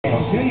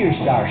to your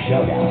Star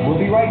Showdown. We'll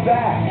be right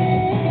back.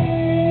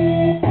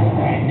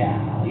 And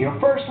now, your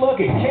first look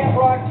at Camp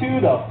Rock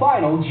 2, the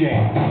final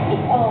jam.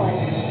 It's on.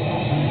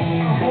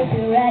 I hope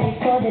you're ready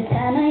for the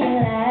time of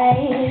your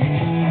life.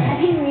 I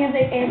think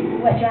music is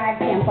what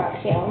drives Camp Rock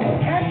 2.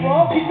 Camp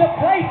Rock is the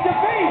place to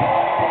be!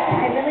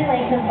 I really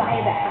like the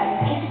vibe it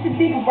has. It's just a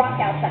big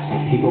rock out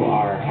session. People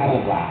are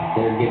having a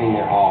blast. They're giving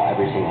their all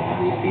every single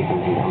time you see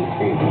something on the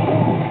screen.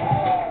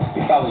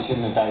 You probably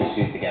shouldn't have tied your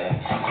shoes together.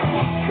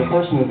 The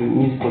first movie,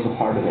 music was a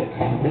part of it.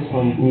 This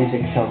one,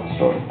 music tells the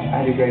story. I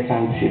had a great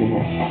time shooting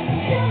it.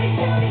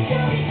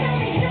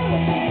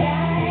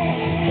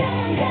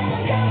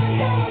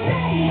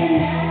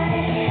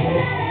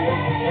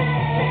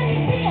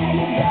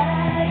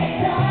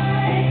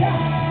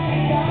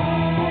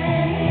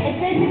 It's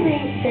basically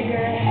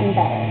bigger and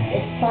better.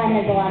 It's fun,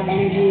 there's a lot of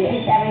energy.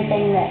 It's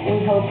everything that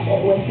we hoped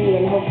it would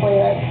be, and hopefully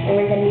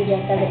we're going to be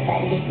just as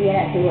excited to see it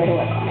as we were to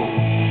work on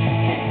it.